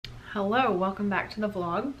Hello, welcome back to the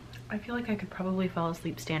vlog. I feel like I could probably fall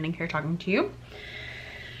asleep standing here talking to you,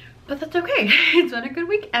 but that's okay. It's been a good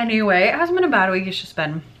week anyway. It hasn't been a bad week, it's just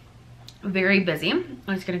been very busy.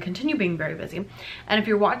 It's gonna continue being very busy. And if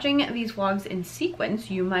you're watching these vlogs in sequence,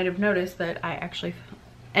 you might have noticed that I actually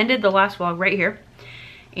ended the last vlog right here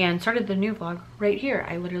and started the new vlog right here.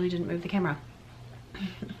 I literally didn't move the camera.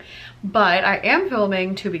 But I am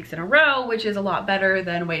filming 2 weeks in a row, which is a lot better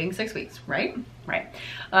than waiting 6 weeks, right? Right.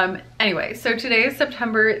 Anyway, so today is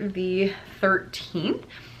September the 13th,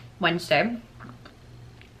 Wednesday.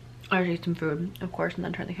 I ate some food, of course, and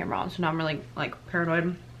then turned the camera on, so now I'm really like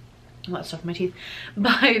paranoid. A lot of stuff in my teeth.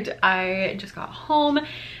 But I just got home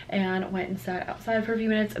and went and sat outside for a few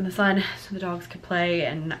minutes in the sun so the dogs could play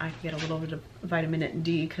and I could get a little bit of vitamin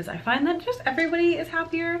D, because I find that just everybody is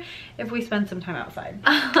happier if we spend some time outside.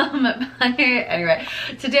 Anyway,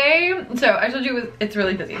 today, so I told you it's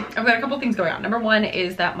really busy. I've got a couple things going on. Number one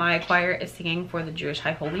is that my choir is singing for the Jewish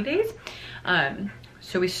High Holy Days.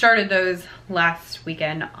 So we started those last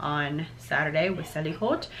weekend on Saturday with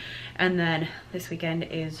Selichot, and then this weekend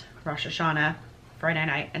is Rosh Hashanah, Friday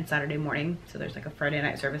night and Saturday morning. So there's like a Friday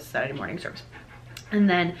night service, Saturday morning service. And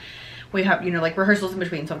then we have, you know, like rehearsals in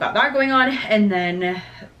between. So I've got that going on. And then,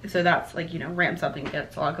 so that's like, you know, ramps up and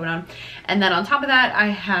gets a lot going on. And then on top of that, I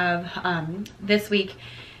have this week,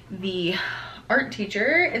 the art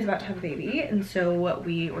teacher is about to have a baby. And so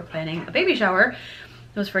we were planning a baby shower.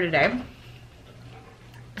 It was for today.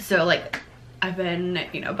 So like, I've been,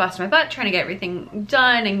 you know, busting my butt trying to get everything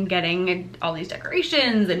done and getting all these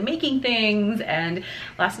decorations and making things. And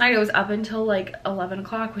last night I was up until like 11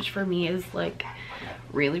 o'clock, which for me is like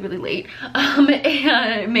really, really late. And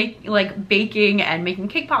baking and making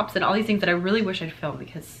cake pops and all these things that I really wish I'd filmed,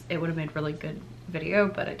 because it would have made really good video,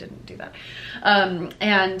 but I didn't do that.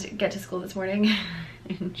 And get to school this morning.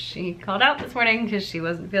 And she called out this morning because she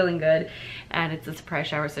wasn't feeling good. And it's a surprise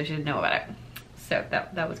shower, so she didn't know about it. So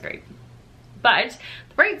that was great. But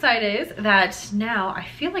the bright side is that now I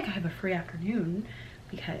feel like I have a free afternoon,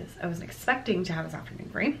 because I wasn't expecting to have this afternoon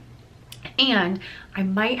free. And I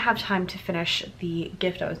might have time to finish the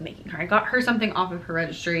gift I was making her. I got her something off of her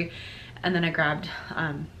registry, and then I grabbed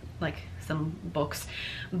like some books,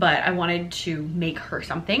 but I wanted to make her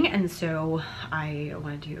something, and so I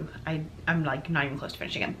wanted to, I'm like not even close to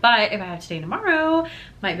finishing it, but if I have to stay tomorrow,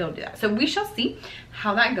 might be able to do that. So we shall see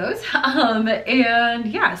how that goes. And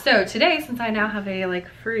yeah, so today, since I now have a like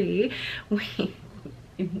free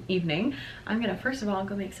evening, I'm gonna first of all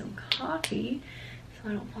go make some coffee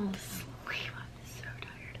so I don't fall asleep. I'm so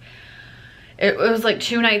tired. It was like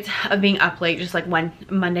 2 nights of being up late, just like one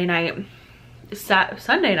Monday night.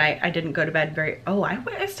 Sunday night I didn't go to bed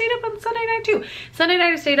I stayed up on Sunday night too. Sunday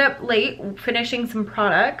night I stayed up late finishing some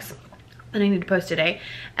products that I need to post today,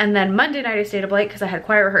 and then Monday night I stayed up late because I had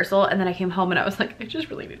choir rehearsal, and then I came home and I was like, I just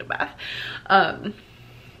really need a bath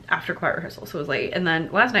after choir rehearsal, so it was late. And then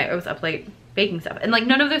last night I was up late baking stuff, and like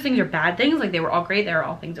none of those things are bad things, like they were all great, they were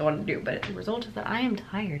all things I wanted to do, but the result is that I am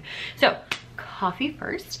tired. So coffee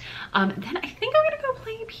first, then I think I'm gonna go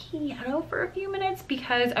play piano for a few minutes,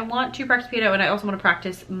 because I want to practice piano, and I also want to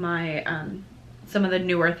practice my some of the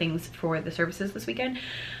newer things for the services this weekend,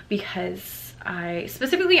 because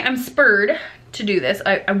I'm spurred to do this.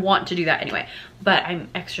 I want to do that anyway, but I'm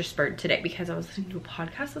extra spurred today because I was listening to a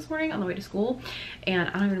podcast this morning on the way to school, and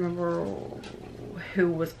I don't even remember who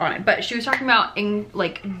was on it, but she was talking about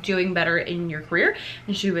doing better in your career,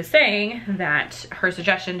 and she was saying that her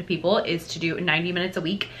suggestion to people is to do 90 minutes a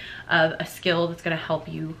week of a skill that's going to help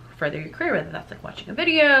you further your career, whether that's like watching a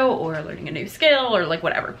video or learning a new skill or like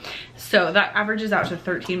whatever. So that averages out to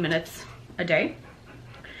 13 minutes a day.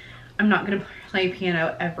 I'm not going to play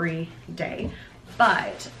piano every day,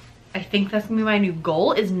 but I think that's gonna be my new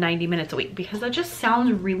goal, is 90 minutes a week, because that just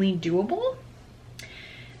sounds really doable.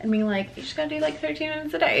 And being like, you just gotta do like 13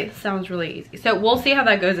 minutes a day. It sounds really easy. So we'll see how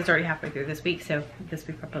that goes. It's already halfway through this week, so this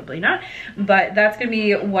week probably not. But that's gonna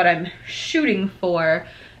be what I'm shooting for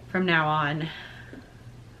from now on.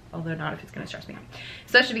 Although not if it's gonna stress me out.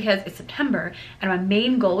 Especially because it's September, and my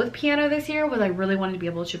main goal with piano this year was I really wanted to be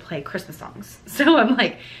able to play Christmas songs. So I'm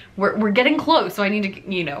like, we're getting close, so I need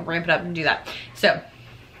to, you know, ramp it up and do that. So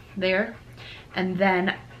there. And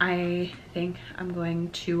then I think I'm going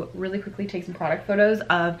to really quickly take some product photos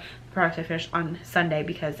of the product I finished on Sunday,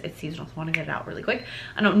 because it's seasonal, so I want to get it out really quick.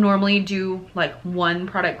 I don't normally do like one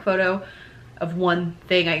product photo of one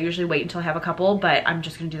thing. I usually wait until I have a couple, but I'm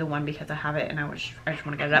just gonna do the one because I have it and I just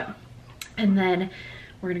want to get it up. And then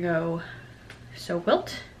we're gonna go sew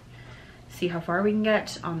quilt, see how far we can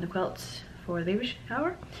get on the quilt for the baby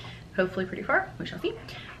shower. Hopefully pretty far, we shall see.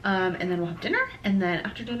 And then we'll have dinner, and then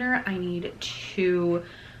after dinner I need to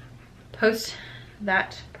post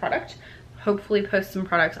that product, hopefully post some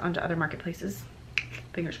products onto other marketplaces,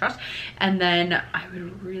 fingers crossed, and then I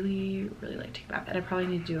would really like to take a bath, and I probably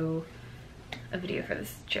need to do a video for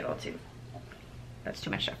this channel too. That's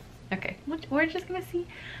too much stuff. Okay, we're just gonna see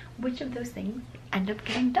which of those things end up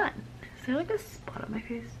getting done. Is there like a spot on my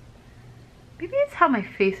face? Maybe it's how my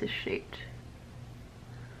face is shaped.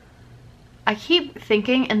 I keep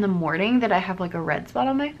thinking in the morning that I have like a red spot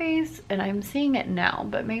on my face, and I'm seeing it now,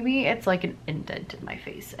 but maybe it's like an indent in my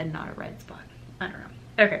face and not a red spot. I don't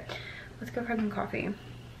know. Okay, let's go grab some coffee. I'm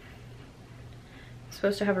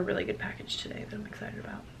supposed to have a really good package today that I'm excited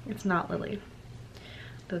about. It's not Lily,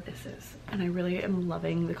 though this is. And I really am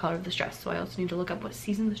loving the color of this dress, so I also need to look up what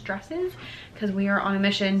season this dress is, because we are on a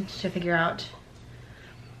mission to figure out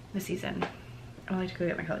the season. I like to go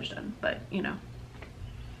get my colors done, but you know,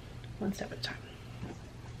 one step at a time.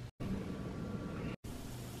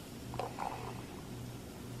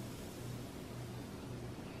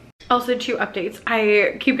 Also, 2 updates.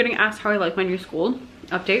 I keep getting asked how I like my new school.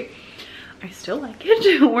 Update. I still like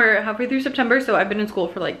it. We're halfway through September, so I've been in school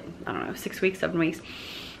for like, I don't know, 6 weeks, 7 weeks.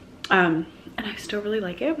 And I still really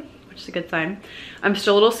like it, which is a good sign. I'm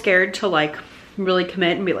still a little scared to like really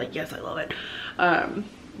commit and be like, yes, I love it.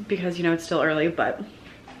 Because you know, it's still early, but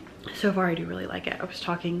so far I do really like it. I was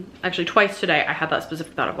talking, actually twice today, I had that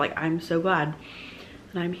specific thought of like, I'm so glad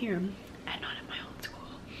that I'm here and not in my old school.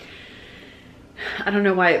 I don't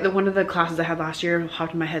know why, one of the classes I had last year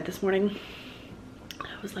popped in my head this morning.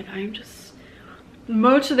 I was like,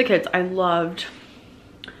 most of the kids I loved,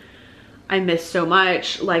 I miss so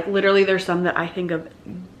much. Like literally there's some that I think of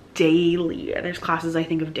daily. There's classes I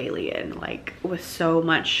think of daily and like with so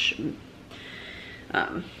much,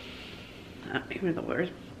 I don't even know the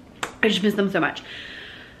word. I just miss them so much.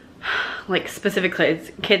 Like specific kids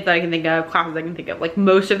that I can think of, classes I can think of. Like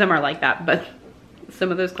most of them are like that, but some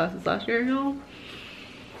of those classes last year, you know,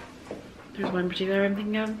 there's one particular I'm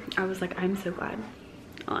thinking of. I was like, I'm so glad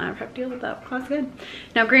I'll never have to deal with that class again.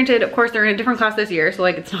 Now granted, of course they're in a different class this year, so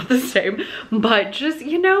like it's not the same, but just,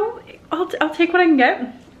 you know, I'll take what I can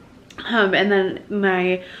get. And then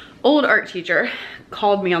my old art teacher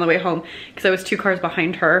called me on the way home because I was 2 cars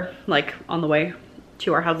behind her, like on the way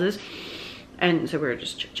to our houses, and so we were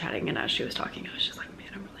just chatting, and as she was talking I was just like, man,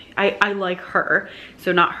 I'm really, I like her,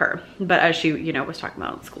 so not her, but as she, you know, was talking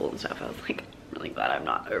about school and stuff, I was like, I'm really glad I'm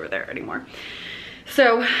not over there anymore.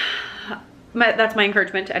 So that's my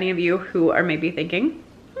encouragement to any of you who are maybe thinking,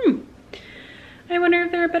 I wonder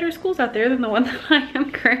if there are better schools out there than the one that I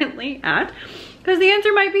am currently at, because the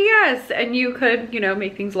answer might be yes, and you could, you know,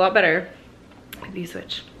 make things a lot better if you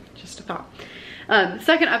switch. Just a thought.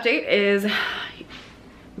 Second update is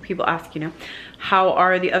people ask, you know, how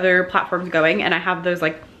are the other platforms going? And I have those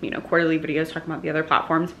like, you know, quarterly videos talking about the other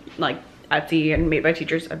platforms like Etsy and Made by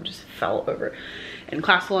Teachers. I just fell over in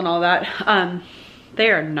Classful and all that. They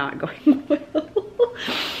are not going well.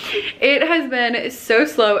 It has been so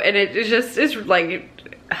slow, and it just is like,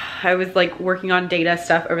 I was like working on data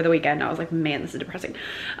stuff over the weekend. I was like, man, this is depressing.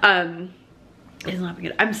 It's not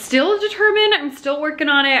good. I'm still determined. I'm still working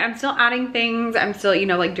on it. I'm still adding things. I'm still, you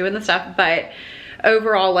know, like doing the stuff, but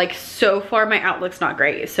overall, like so far my outlook's not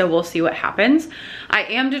great, so we'll see what happens. I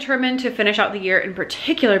am determined to finish out the year, in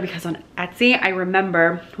particular because on Etsy, I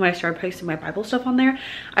remember when I started posting my Bible stuff on there,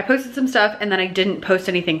 I posted some stuff and then I didn't post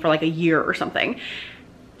anything for like a year or something,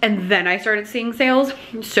 and then I started seeing sales.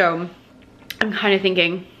 So I'm kind of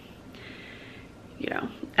thinking, you know,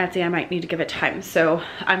 Etsy, I might need to give it time. So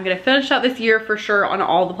I'm gonna finish out this year for sure on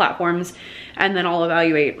all the platforms, and then I'll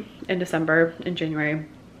evaluate in December and January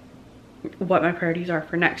what my priorities are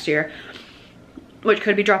for next year, which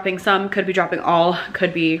could be dropping some, could be dropping all,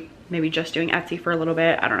 could be maybe just doing Etsy for a little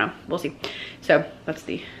bit. I don't know, we'll see. So that's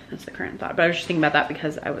the current thought. But I was just thinking about that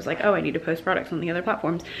because I was like, oh, I need to post products on the other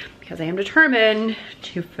platforms because I am determined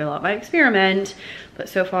to fill out my experiment. But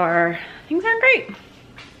so far things aren't great,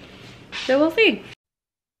 so we'll see.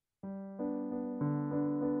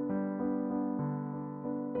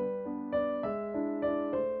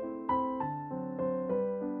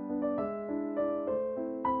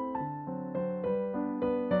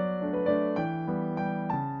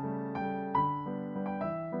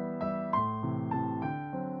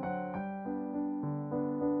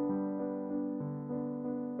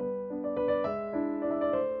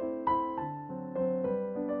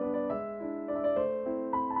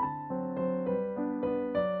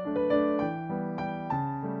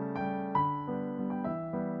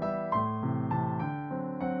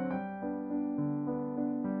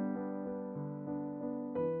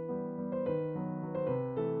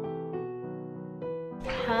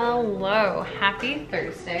 Hello, happy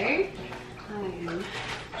Thursday. I am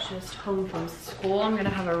just home from school. I'm gonna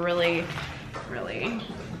have a really, really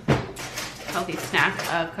healthy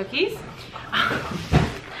snack of cookies.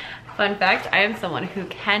 Fun fact, I am someone who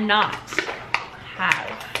cannot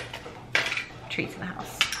have treats in the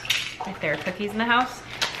house. If there are cookies in the house,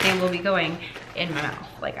 they will be going in my mouth.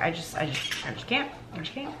 Like I just can't.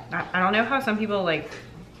 I don't know how some people like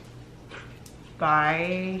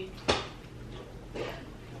buy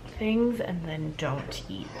things and then don't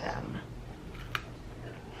eat them.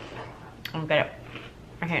 I don't get it.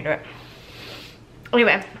 I can't do it.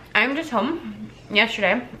 Anyway, I'm just home.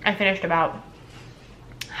 Yesterday, I finished about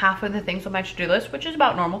half of the things on my to-do list, which is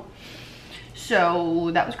about normal.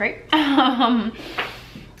 So that was great. I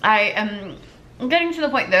am getting to the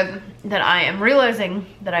point though that I am realizing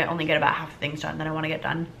that I only get about half the things done that I want to get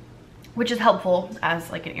done, which is helpful as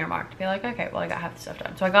like an earmark to be like, okay, well I got half the stuff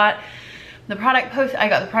done. So I got the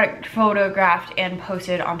product photographed and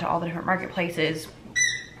posted onto all the different marketplaces,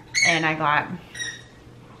 and I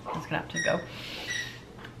was gonna have to go.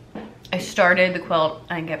 I started the quilt.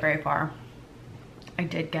 I didn't get very far. I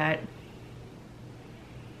did get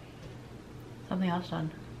something else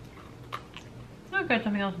done. I got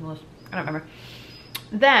something else on the list. I don't remember.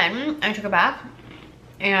 Then I took a bath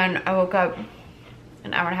and I woke up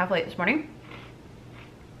an hour and a half late this morning.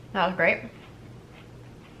 That was great.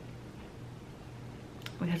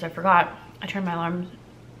 Because I forgot. I turned my alarms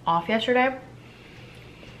off yesterday.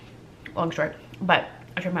 Long story. But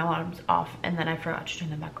I turned my alarms off and then I forgot to turn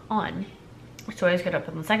them back on. So I just got up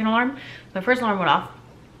on the second alarm. My first alarm went off.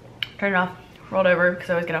 Turned it off. Rolled over because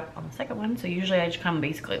I always get up on the second one. So usually I just kind of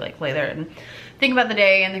basically like lay there and think about the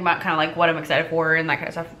day and think about kind of like what I'm excited for and that kind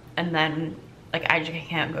of stuff. And then like I just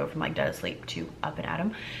can't go from like dead asleep to up and at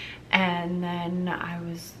 'em. And then I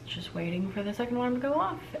was just waiting for the second alarm to go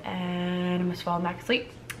off and I must fall back asleep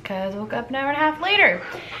because I woke up an hour and a half later.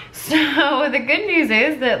 So the good news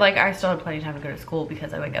is that like I still had plenty of time to go to school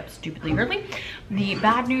because I wake up stupidly early. The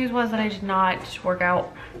bad news was that I did not work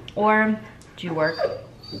out or do work.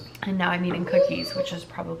 And now I'm eating cookies, which is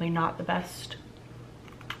probably not the best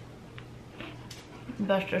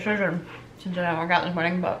decision since I didn't work out this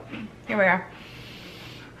morning, but here we are.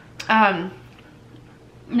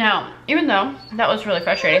 Now, even though that was really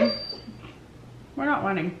frustrating, we're not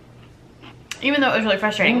running. Even though it was really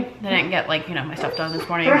frustrating that I didn't get like, you know, my stuff done this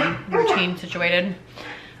morning and routine situated,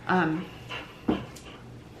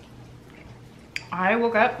 I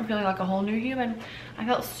woke up feeling like a whole new human. I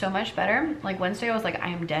felt so much better. Like Wednesday, I was like, I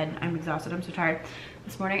am dead. I'm exhausted. I'm so tired.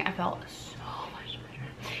 This morning, I felt so much better.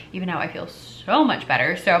 Even now, I feel so much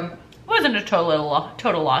better. So it wasn't a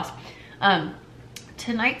total loss.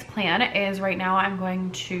 Tonight's plan is right now I'm going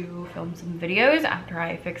to film some videos after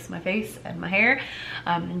I fix my face and my hair,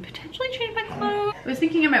 and potentially change my clothes. I was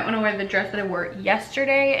thinking I might want to wear the dress that I wore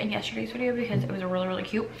yesterday in yesterday's video because it was a really, really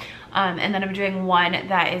cute. And then I'm doing one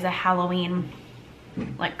that is a Halloween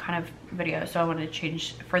like kind of video, so I wanted to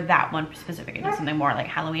change for that one specific and do something more like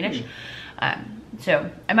Halloweenish. So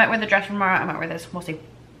I might wear the dress tomorrow, I might wear this, we'll see.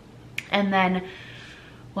 And then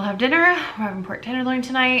we'll have dinner. We're having pork tenderloin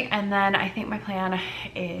tonight, and then I think my plan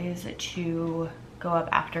is to go up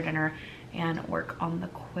after dinner and work on the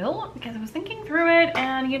quilt because I was thinking through it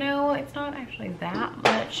and you know it's not actually that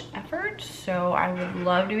much effort, so I would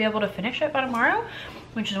love to be able to finish it by tomorrow,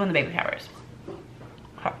 which is when the baby shower is.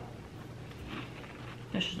 Okay.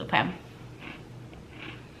 This is the plan.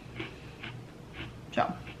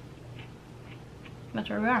 So that's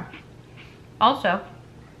where we are. Also,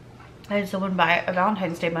 I had someone buy a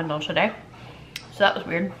Valentine's Day bundle today, so that was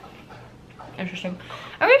weird. Interesting.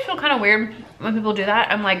 I always feel kind of weird when people do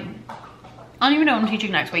that. I'm like, I don't even know I'm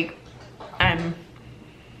teaching next week and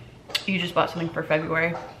you just bought something for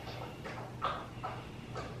February.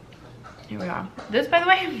 Here we are. This, by the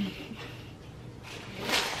way,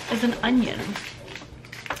 is an onion.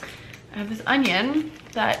 I have this onion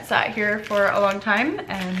that sat here for a long time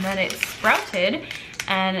and then it sprouted,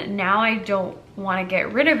 and now I don't want to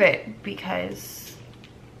get rid of it because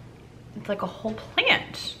it's like a whole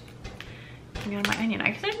plant. You know, my onion.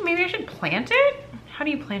 I guess maybe I should plant it? How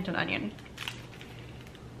do you plant an onion?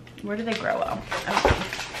 Where do they grow well?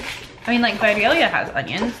 I mean, like Vidalia has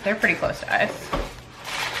onions. They're pretty close to us.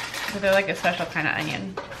 But they're like a special kind of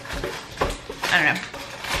onion. I don't know.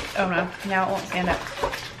 Oh no, now it won't stand up.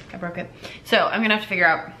 I broke it. So I'm gonna have to figure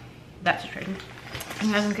out that situation. I'm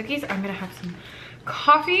gonna have some cookies. I'm gonna have some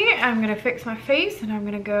coffee. I'm gonna fix my face and I'm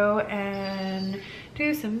gonna go and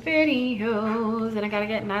do some videos. And I gotta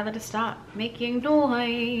get Nyla to stop making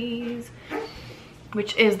noise,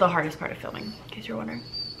 which is the hardest part of filming, in case you're wondering.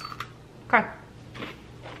 Okay,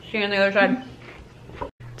 see you on the other side.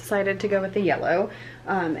 Decided to go with the yellow,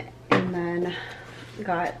 and then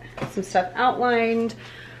got some stuff outlined,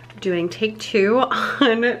 doing take 2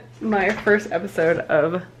 on my first episode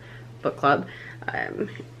of book club.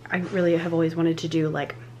 I really have always wanted to do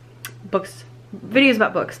like videos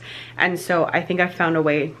about books, and so I think I found a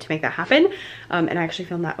way to make that happen. And I actually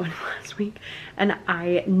filmed that one last week, and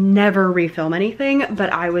I never refilm anything,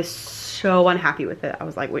 but I was so unhappy with it. I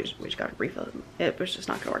was like, we just gotta refilm. It was just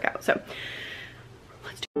not gonna work out. So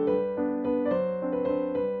let's do it.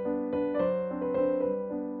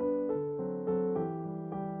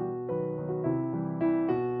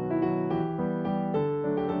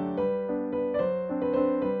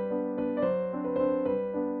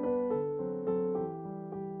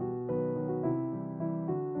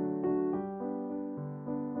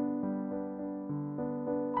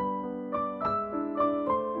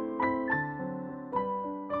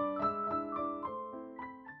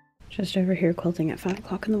 Just over here quilting at 5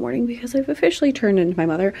 o'clock in the morning because I've officially turned into my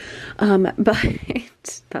mother.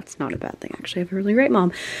 But that's not a bad thing, actually. I have a really great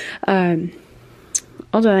mom.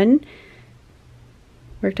 All done.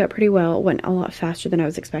 Worked out pretty well. Went a lot faster than I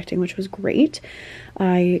was expecting, which was great.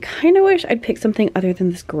 I kind of wish I'd picked something other than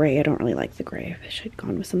this gray. I don't really like the gray. I wish I'd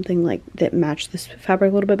gone with something like that matched this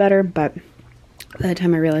fabric a little bit better, but by the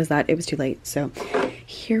time I realized that, it was too late. So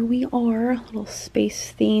here we are, little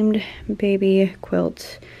space themed baby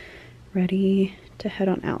quilt, ready to head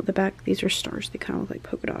on out. The back, these are stars. They kind of look like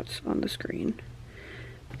polka dots on the screen.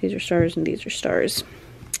 These are stars and these are stars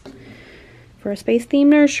for a space themed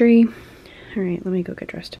nursery. All right, let me go get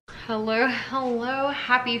dressed. Hello,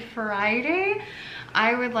 happy Friday.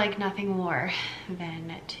 I would like nothing more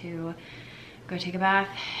than to go take a bath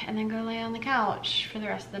and then go lay on the couch for the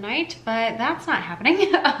rest of the night, but that's not happening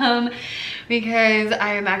because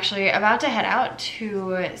I am actually about to head out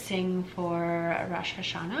to sing for Rosh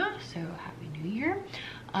Hashanah, so Happy New Year,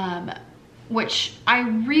 which I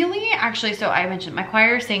really actually, so I mentioned my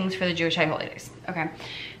choir sings for the Jewish High Holidays, okay?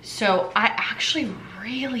 So I actually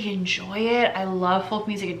really enjoy it. I love folk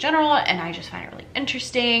music in general, and I just find it really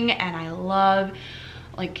interesting, and I love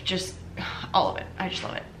like just all of it. I just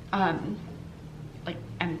love it. Like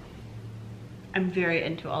I'm very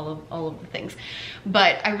into all of the things,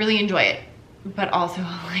 but I really enjoy it. But also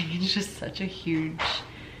like it's just such a huge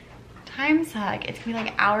time suck. It's gonna be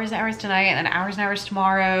like hours and hours tonight and then hours and hours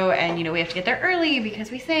tomorrow, and you know we have to get there early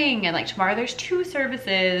because we sing, and like tomorrow there's 2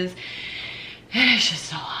 services, and it's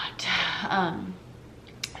just a lot.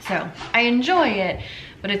 So I enjoy it,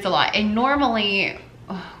 but it's a lot. And normally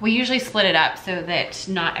we usually split it up so that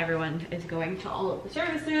not everyone is going to all of the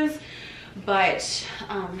services. But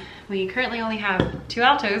we currently only have 2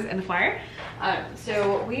 altos in the choir,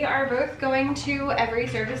 so we are both going to every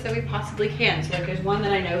service that we possibly can. So like there's one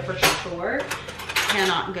that I know for sure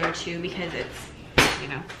cannot go to because it's, you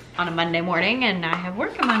know, on a Monday morning, and I have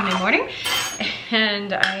work on Monday morning,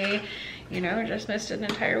 and I, you know, just missed an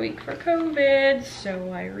entire week for COVID,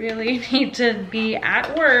 so I really need to be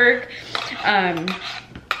at work.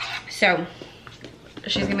 So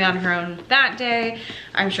she's gonna be on her own that day.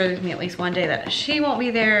 I'm sure there's gonna be at least one day that she won't be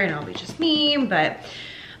there and it'll be just me, but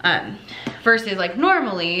versus like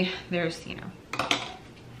normally there's, you know,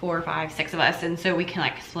 4, 5, 6 of us, and so we can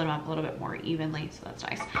like split them up a little bit more evenly, so that's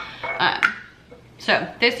nice. So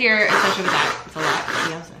this year, especially with that, it's a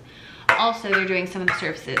lot. Also they're doing some of the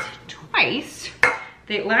services twice.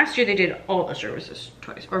 Last year they did all the services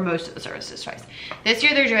twice, or most of the services twice. This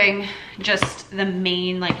year they're doing just the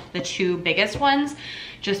main, like the 2 biggest ones,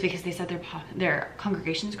 just because they said their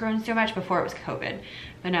congregation's grown so much. Before it was COVID,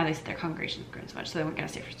 but now they said their congregation's grown so much, so they weren't gonna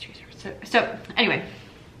stay for 2 services. So anyway,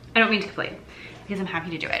 I don't mean to complain because I'm happy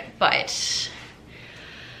to do it, but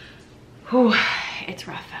whew, it's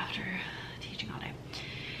rough after teaching all day.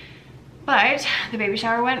 But the baby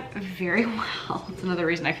shower went very well. It's another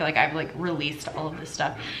reason I feel like I've like released all of this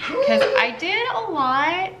stuff, because I did a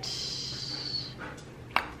lot,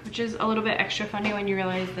 which is a little bit extra funny when you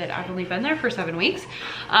realize that I've only been there for 7 weeks.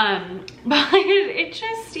 But it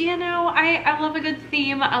just, you know, I love a good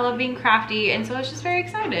theme. I love being crafty, and so I was just very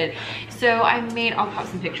excited. So I made, I'll pop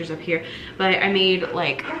some pictures up here, but I made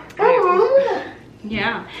like, I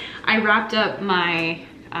wrapped up my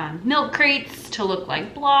milk crates to look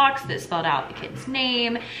like blocks that spelled out the kid's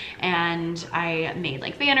name, and I made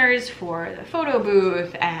like banners for the photo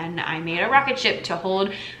booth, and I made a rocket ship to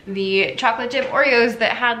hold the chocolate chip Oreos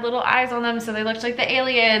that had little eyes on them so they looked like the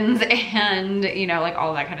aliens, and you know, like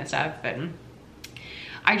all that kind of stuff. And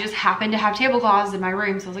I just happened to have tablecloths in my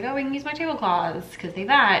room, so I was like, oh, we can use my tablecloths because they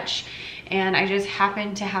match. And I just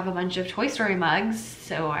happened to have a bunch of Toy Story mugs,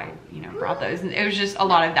 so I, you know, brought those. And it was just a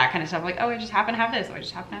lot of that kind of stuff, like, oh, I just happen to have this, or I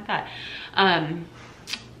just happen to have that.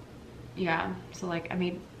 Yeah, so like I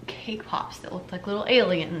made cake pops that looked like little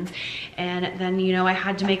aliens. And then, you know, I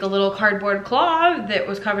had to make a little cardboard claw that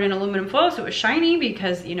was covered in aluminum foil so it was shiny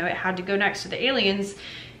because, you know, it had to go next to the aliens.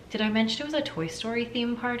 Did I mention it was a Toy Story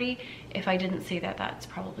theme party? If I didn't say that, that's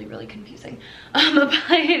probably really confusing. But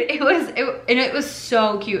it was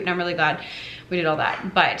so cute, and I'm really glad we did all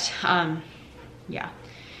that. But yeah,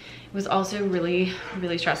 it was also really,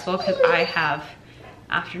 really stressful because I have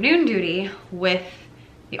afternoon duty with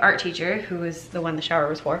the art teacher, who was the one the shower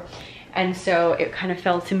was for. And so it kind of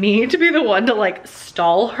fell to me to be the one to like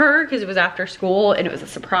stall her because it was after school and it was a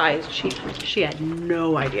surprise. She had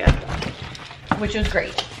no idea, which was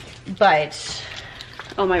great. But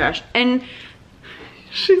oh my gosh, and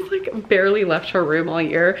she's like barely left her room all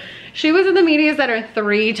year. She was in the media center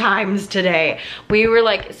 3 times today. We were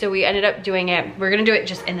like, so we ended up doing it, we're gonna do it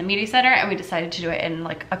just in the media center, and we decided to do it in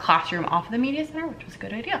like a classroom off of the media center, which was a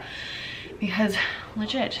good idea. Because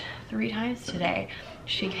legit, 3 times today,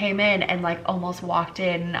 she came in and like almost walked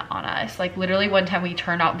in on us. Like literally one time we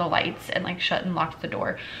turned out the lights and like shut and locked the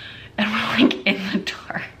door, and we're like in the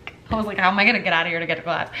dark. I was like, how am I gonna get out of here to get to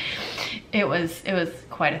class? It was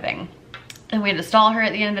quite a thing. And we had to stall her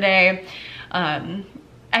at the end of the day. And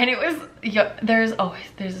it was,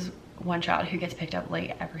 there's one child who gets picked up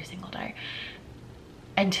late every single day.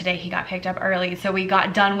 And today he got picked up early. So we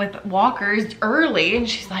got done with walkers early, and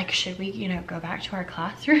she's like, should we, you know, go back to our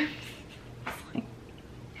classrooms? I was like,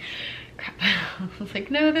 crap. I was like,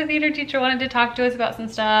 no, the theater teacher wanted to talk to us about some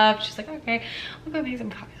stuff. She's like, okay, we'll go make some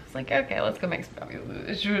coffee. I was like, okay, let's go make some coffee. It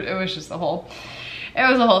was just it was the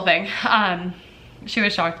whole thing. She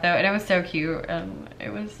was shocked though, and it was so cute.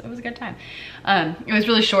 It was a good time. It was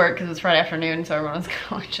really short because it was Friday afternoon, so everyone was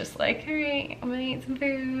going just like, all right, I'm gonna eat some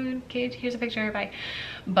food. Okay, here's a picture, bye.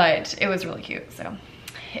 But it was really cute, so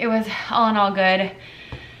it was all in all good.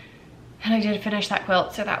 And I did finish that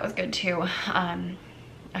quilt, so that was good too. I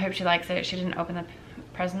hope she likes it. She didn't open the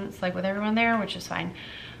presents like with everyone there, which is fine.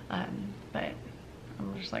 But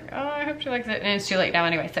I'm just like, oh, I hope she likes it. And it's too late now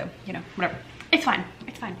anyway, so, you know, whatever. It's fine,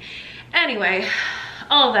 it's fine. Anyway,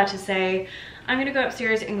 all of that to say, I'm gonna go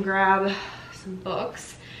upstairs and grab some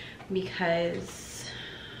books because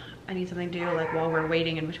I need something to do like while we're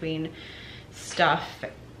waiting in between stuff,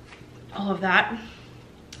 all of that.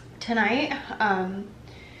 Tonight, grab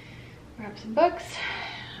some books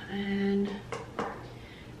and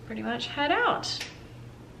pretty much head out.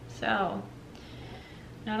 So,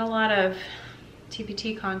 not a lot of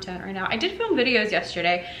TPT content right now. I did film videos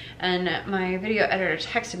yesterday, and my video editor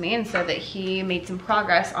texted me and said that he made some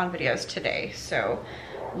progress on videos today. So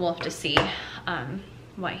we'll have to see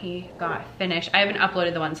what he got finished. I haven't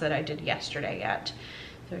uploaded the ones that I did yesterday yet.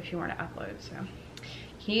 So if you want to upload, so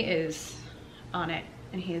he is on it,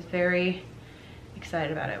 and he is very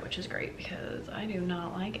excited about it, which is great because I do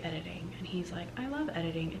not like editing. And he's like, I love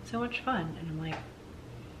editing. It's so much fun. And I'm like,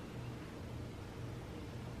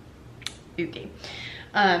 okay.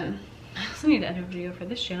 I also need to edit a video for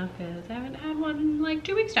this channel because I haven't had one in like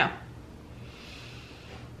 2 weeks now.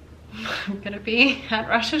 I'm gonna be at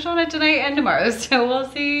Rosh Hashanah tonight and tomorrow, so we'll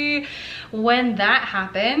see when that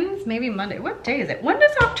happens. Maybe Monday. What day is it? When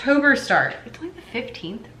does October start? It's like the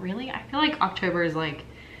 15th. Really? I feel like October is like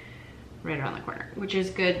right around the corner, which is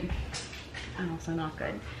good and also not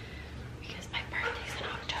good because my birthday's in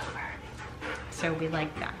October. So we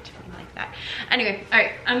like that. Anyway, all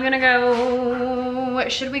right, I'm gonna go.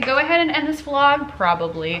 Should we go ahead and end this vlog?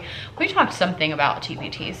 Probably. We talked something about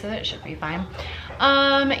TPT, so that should be fine.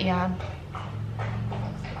 Yeah.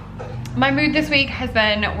 My mood this week has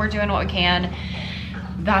been, we're doing what we can.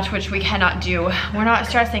 That which we cannot do, we're not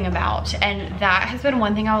stressing about. And that has been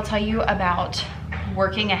one thing I will tell you about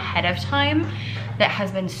working ahead of time that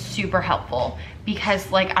has been super helpful.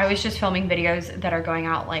 Because like, I was just filming videos that are going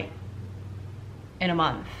out like in a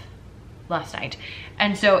month last night.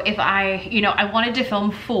 And so if I, you know, I wanted to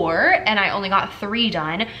film 4 and I only got 3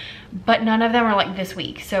 done, but none of them are like this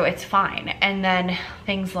week, so it's fine. And then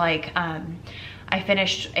things like, I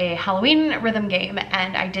finished a Halloween rhythm game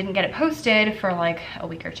and I didn't get it posted for like a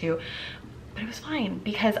week or 2, but it was fine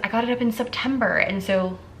because I got it up in September. And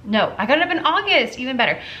so, no, I got it up in August, even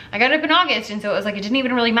better. I got it up in August, and so it was like, it didn't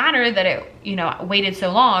even really matter that it, you know, waited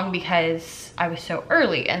so long because I was so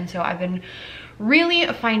early. And so I've been really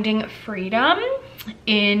finding freedom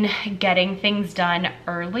in getting things done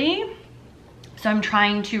early. So I'm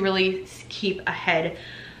trying to really keep ahead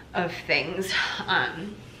of things,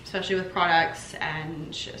 especially with products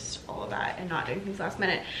and just all of that, and not doing things last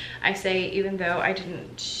minute. I say, even though I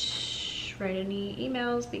didn't write any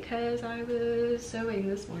emails because I was sewing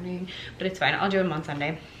this morning, but it's fine. I'll do them on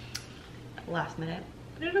Sunday, last minute,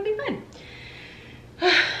 but it'll be fine.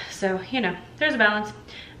 So, you know, there's a balance.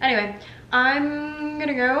 Anyway, I'm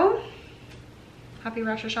gonna go. Happy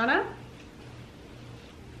Rosh Hashanah.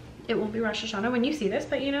 It won't be Rosh Hashanah when you see this,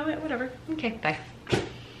 but you know what, whatever. Okay, bye.